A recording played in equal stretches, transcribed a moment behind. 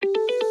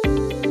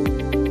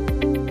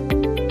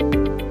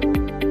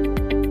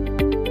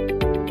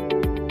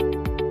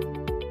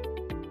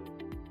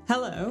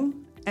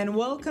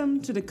Welcome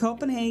to the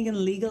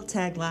Copenhagen Legal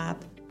Tech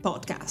Lab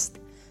podcast,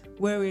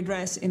 where we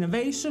address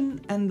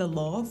innovation and the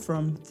law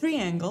from three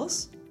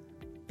angles: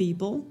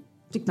 people,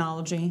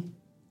 technology,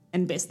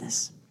 and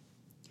business.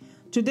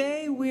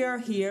 Today we are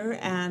here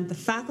at the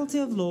Faculty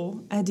of Law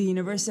at the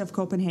University of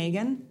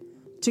Copenhagen,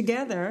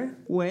 together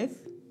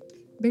with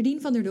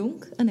Berdien van der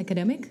Donk, an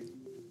academic.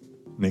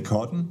 Nick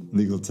Horton,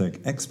 legal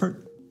tech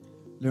expert.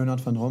 Leonard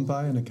van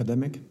Rompuy, an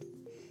academic.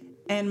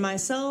 and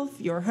myself,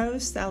 your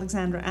host,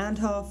 Alexandra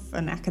Anthoff,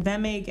 an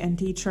academic and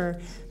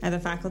teacher at the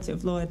Faculty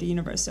of Law at the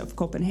University of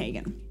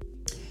Copenhagen.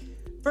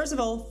 First of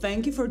all,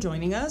 thank you for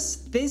joining us.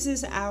 This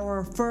is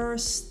our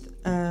first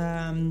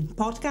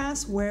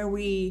podcast where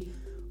we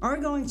are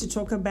going to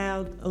talk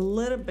about a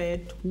little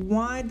bit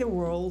why the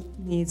world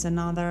needs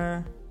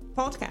another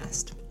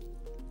podcast.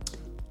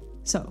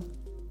 So,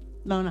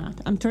 Leonard,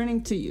 I'm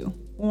turning to you.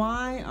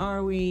 Why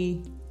are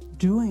we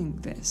doing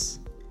this?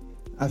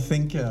 I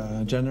think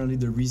generally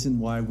the reason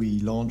why we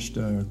launched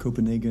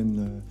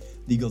Copenhagen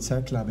Legal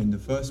Tech Lab in the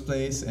first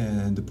place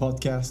and the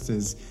podcast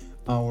is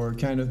our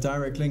kind of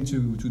direct link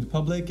to the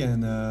public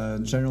and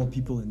general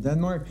people in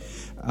Denmark.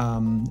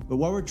 But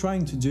what we're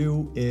trying to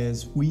do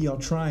is we are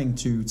trying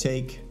to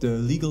take the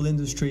legal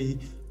industry,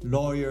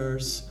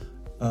 lawyers,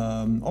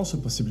 also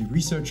possibly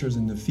researchers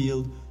in the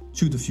field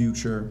to the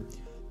future.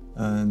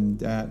 And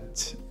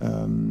that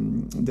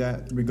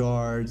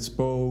regards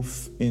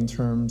both in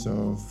terms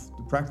of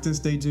the practice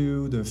they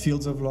do, the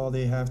fields of law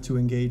they have to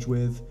engage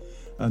with,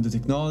 the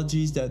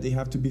technologies that they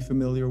have to be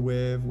familiar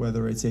with,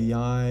 whether it's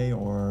AI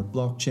or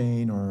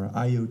blockchain or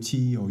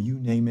IoT or you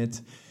name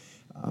it.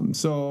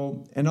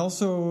 And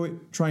also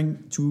trying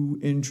to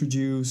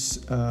introduce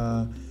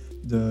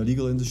the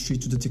legal industry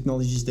to the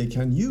technologies they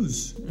can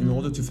use in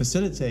order to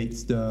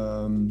facilitate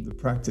the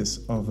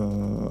practice of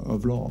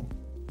law.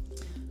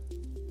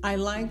 I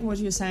like what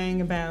you're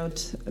saying about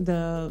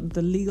the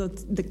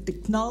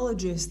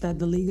technologies that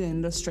the legal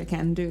industry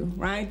can do,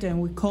 right?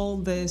 And we call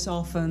this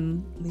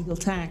often legal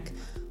tech,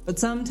 but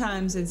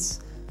sometimes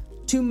it's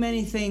too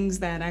many things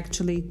that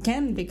actually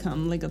can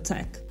become legal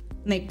tech.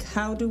 Nick,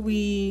 how do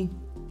we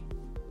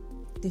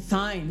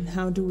define,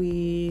 how do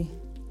we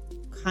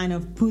kind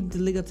of put the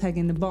legal tech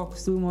in the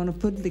box? Do we want to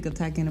put legal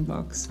tech in a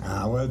box?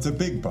 Well, it's a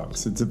big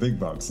box. It's a big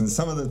box. And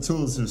some of the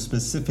tools are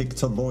specific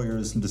to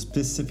lawyers and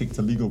specific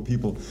to legal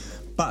people.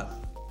 But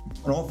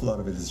an awful lot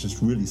of it is just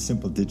really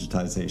simple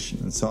digitization.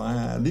 And so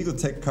legal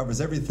tech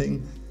covers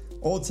everything,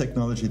 all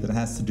technology that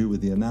has to do with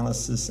the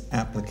analysis,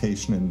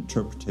 application, and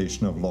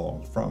interpretation of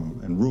law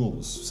and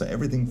rules. So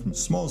everything from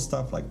small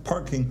stuff like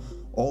parking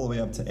all the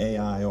way up to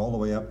AI, all the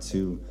way up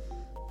to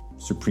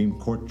Supreme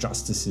Court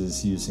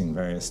justices using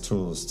various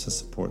tools to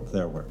support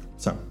their work.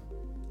 So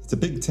it's a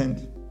big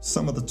tent.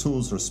 Some of the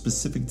tools are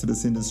specific to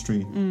this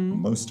industry.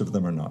 Most of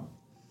them are not.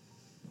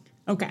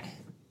 Okay.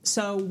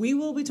 So we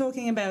will be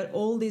talking about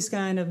all these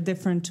kind of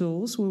different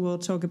tools. We will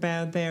talk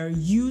about their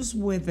use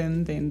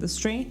within the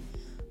industry,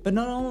 but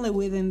not only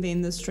within the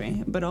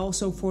industry, but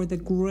also for the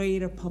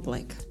greater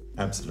public.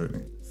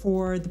 Absolutely.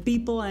 For the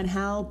people and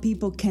how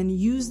people can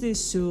use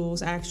these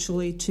tools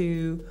actually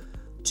to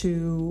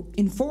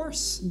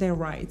enforce their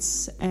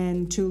rights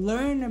and to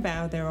learn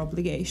about their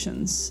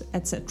obligations,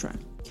 etc.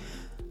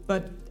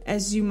 But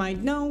as you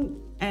might know,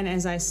 and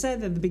as I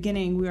said at the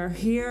beginning, we are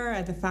here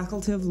at the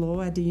Faculty of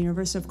Law at the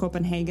University of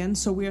Copenhagen.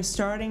 So we are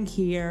starting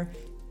here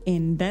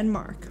in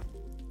Denmark,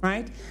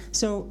 right?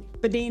 So,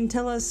 Berdien,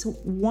 tell us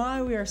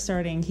why we are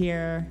starting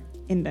here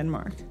in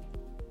Denmark.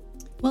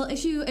 Well,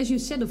 as you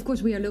said, of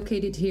course, we are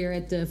located here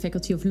at the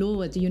Faculty of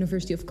Law at the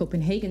University of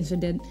Copenhagen, so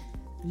that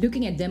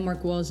looking at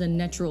Denmark was a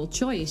natural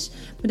choice.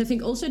 But I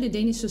think also the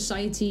Danish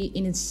society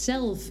in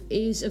itself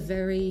is a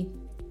very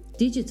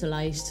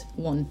digitalized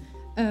one.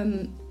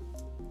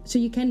 So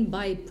you can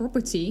buy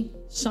property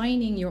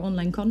signing your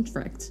online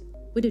contract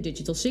with a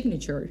digital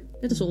signature.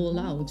 That is all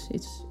allowed.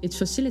 It's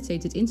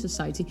facilitated in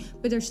society,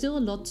 but there's still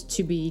a lot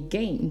to be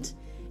gained.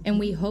 And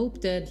we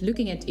hope that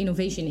looking at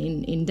innovation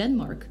in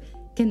Denmark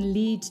can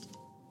lead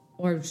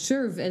or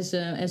serve as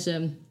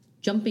a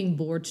jumping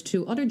board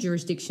to other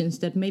jurisdictions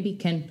that maybe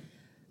can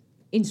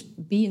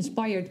be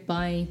inspired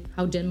by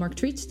how Denmark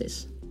treats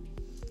this.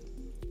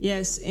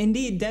 Yes,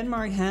 indeed,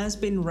 Denmark has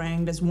been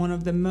ranked as one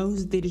of the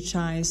most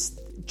digitized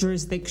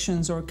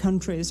jurisdictions or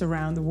countries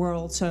around the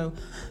world.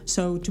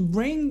 So to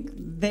bring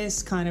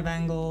this kind of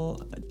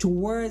angle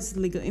towards the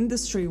legal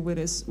industry,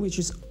 which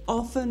is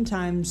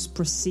oftentimes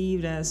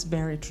perceived as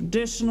very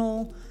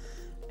traditional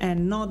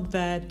and not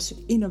that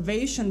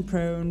innovation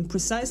prone,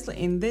 precisely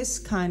in this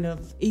kind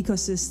of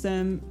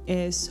ecosystem,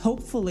 is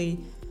hopefully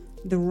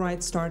the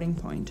right starting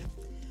point.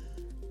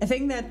 I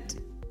think that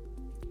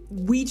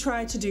we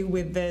try to do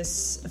with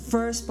this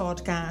first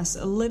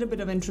podcast a little bit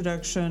of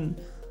introduction,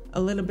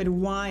 a little bit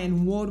why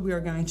and what we are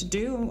going to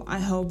do. I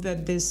hope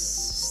that this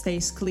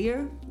stays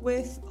clear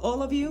with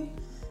all of you,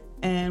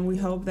 and we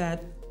hope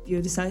that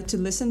you decide to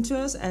listen to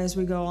us as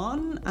we go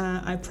on.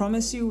 I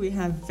promise you we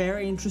have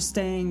very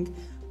interesting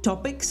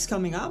topics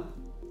coming up.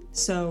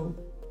 So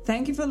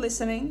thank you for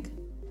listening,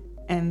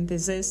 and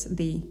this is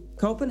the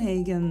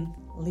Copenhagen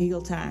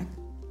Legal Tech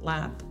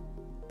Lab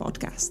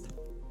podcast.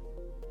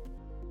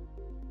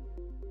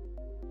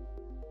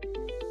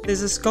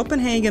 This is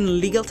Copenhagen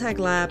Legal Tech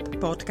Lab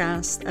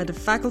podcast at the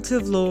Faculty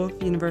of Law,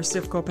 University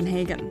of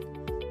Copenhagen,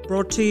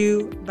 brought to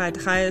you by the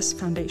Gaius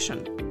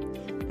Foundation.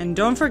 And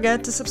don't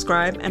forget to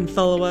subscribe and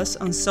follow us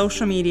on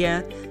social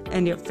media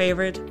and your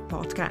favorite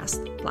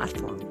podcast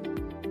platform.